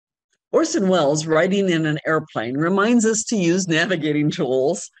Orson Welles, writing in an airplane, reminds us to use navigating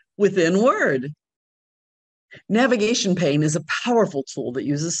tools within Word. Navigation Pane is a powerful tool that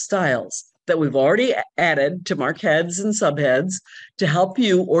uses styles that we've already added to mark heads and subheads to help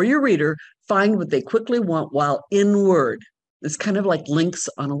you or your reader find what they quickly want while in Word. It's kind of like links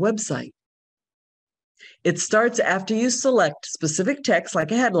on a website. It starts after you select specific text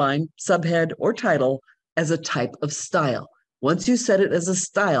like a headline, subhead, or title as a type of style. Once you set it as a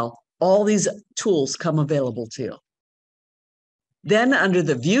style, all these tools come available to you. Then under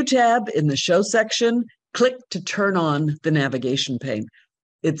the View tab in the Show section, click to turn on the navigation pane.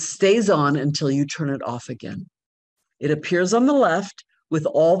 It stays on until you turn it off again. It appears on the left with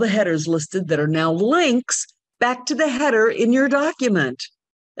all the headers listed that are now links back to the header in your document.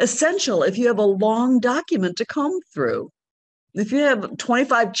 Essential if you have a long document to comb through. If you have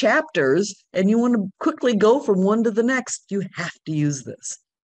 25 chapters and you want to quickly go from one to the next, you have to use this.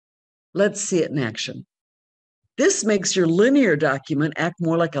 Let's see it in action. This makes your linear document act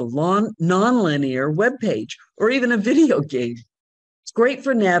more like a non-linear web page or even a video game. It's great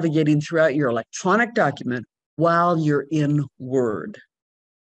for navigating throughout your electronic document while you're in Word.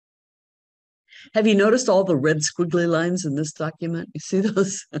 Have you noticed all the red squiggly lines in this document? You see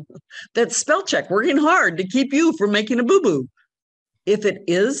those? That's spell check working hard to keep you from making a boo-boo. If it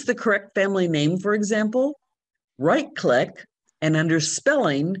is the correct family name, for example, right-click and under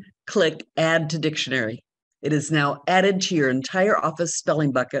spelling, click Add to Dictionary. It is now added to your entire Office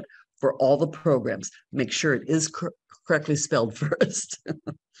spelling bucket for all the programs. Make sure it is correctly spelled first.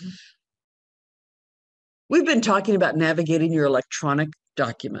 We've been talking about navigating your electronic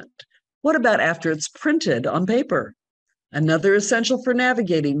document. What about after it's printed on paper? Another essential for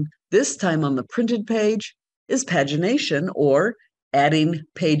navigating, this time on the printed page, is pagination or adding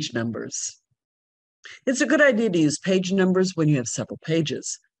page numbers. It's a good idea to use page numbers when you have several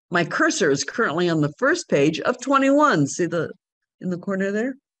pages. My cursor is currently on the first page of 21. See in the corner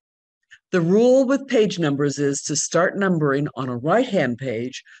there? The rule with page numbers is to start numbering on a right-hand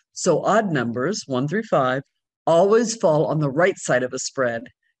page, so odd numbers, 1 through 5, always fall on the right side of a spread,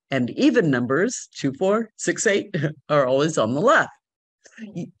 and even numbers, 2, 4, 6, 8, are always on the left.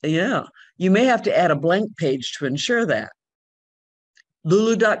 Yeah, you may have to add a blank page to ensure that.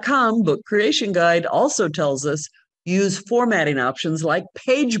 Lulu.com book creation guide also tells us use formatting options like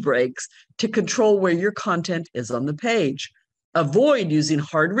page breaks to control where your content is on the page. Avoid using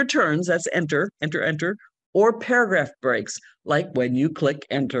hard returns, that's enter, enter, enter, or paragraph breaks, like when you click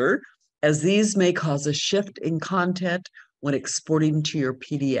enter, as these may cause a shift in content when exporting to your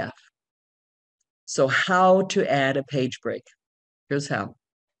PDF. So how to add a page break? Here's how.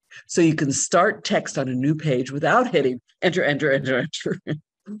 So you can start text on a new page without hitting enter, enter, enter, enter.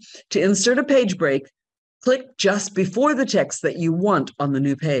 To insert a page break, click just before the text that you want on the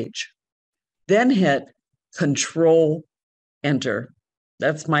new page. Then hit Control Enter.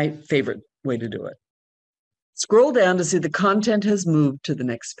 That's my favorite way to do it. Scroll down to see the content has moved to the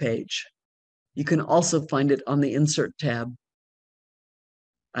next page. You can also find it on the Insert tab.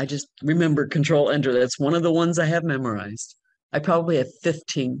 I just remember Control Enter. That's one of the ones I have memorized. I probably have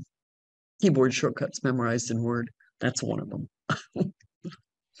 15 keyboard shortcuts memorized in Word. That's one of them.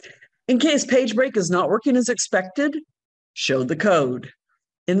 In case page break is not working as expected, show the code.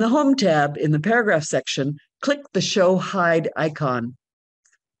 In the Home tab, in the Paragraph section, click the Show Hide icon.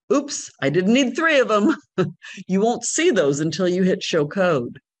 Oops, I didn't need 3 of them. You won't see those until you hit Show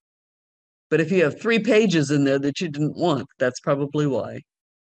Code. But if you have 3 pages in there that you didn't want, that's probably why.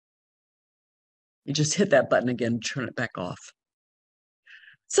 You just hit that button again, turn it back off.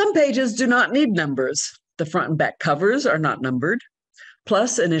 Some pages do not need numbers. The front and back covers are not numbered.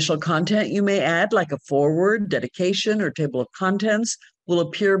 Plus, initial content you may add, like a foreword, dedication, or table of contents, will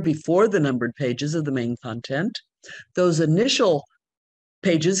appear before the numbered pages of the main content. Those initial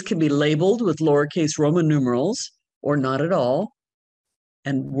pages can be labeled with lowercase Roman numerals or not at all,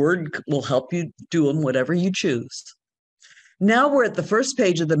 and Word will help you do them whatever you choose. Now we're at the first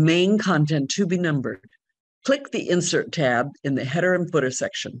page of the main content to be numbered. Click the Insert tab in the header and footer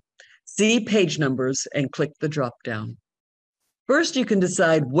section. See page numbers and click the drop-down. First, you can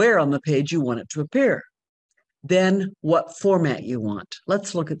decide where on the page you want it to appear. Then, what format you want.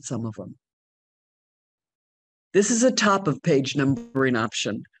 Let's look at some of them. This is a top of page numbering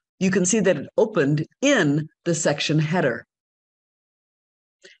option. You can see that it opened in the section header.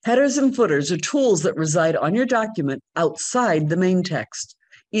 Headers and footers are tools that reside on your document outside the main text,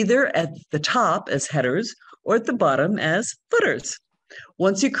 either at the top as headers or at the bottom as footers.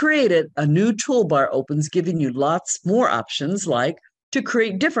 Once you create it, a new toolbar opens, giving you lots more options, like to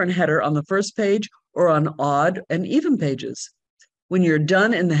create different header on the first page or on odd and even pages. When you're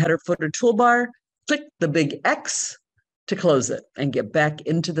done in the header footer toolbar, click the big X to close it and get back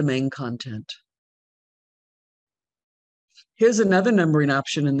into the main content. Here's another numbering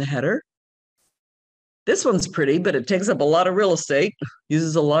option in the header. This one's pretty, but it takes up a lot of real estate,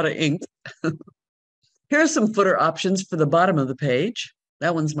 uses a lot of ink. Here are some footer options for the bottom of the page.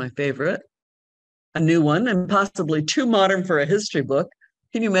 That one's my favorite. A new one, and possibly too modern for a history book.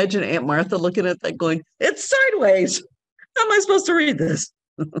 Can you imagine Aunt Martha looking at that going, "It's sideways. How am I supposed to read this?"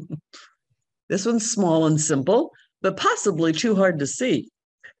 This one's small and simple, but possibly too hard to see.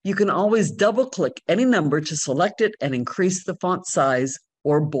 You can always double-click any number to select it and increase the font size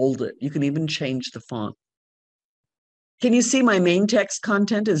or bold it. You can even change the font. Can you see my main text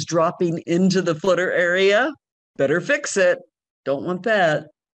content is dropping into the footer area? Better fix it. Don't want that.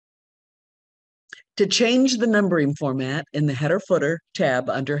 To change the numbering format in the header footer tab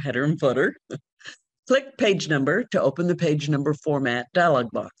under header and footer, click page number to open the page number format dialog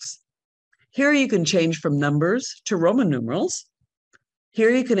box. Here you can change from numbers to Roman numerals. Here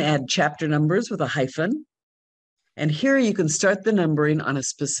you can add chapter numbers with a hyphen. And here you can start the numbering on a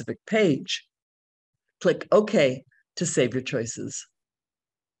specific page. Click OK to save your choices.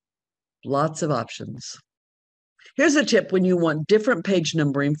 Lots of options. Here's a tip when you want different page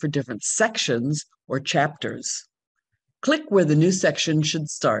numbering for different sections or chapters. Click where the new section should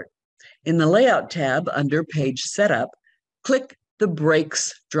start. In the Layout tab under Page Setup, click the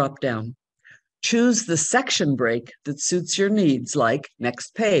Breaks drop-down. Choose the section break that suits your needs, like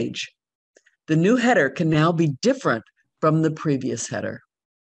Next Page. The new header can now be different from the previous header.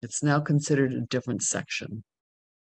 It's now considered a different section.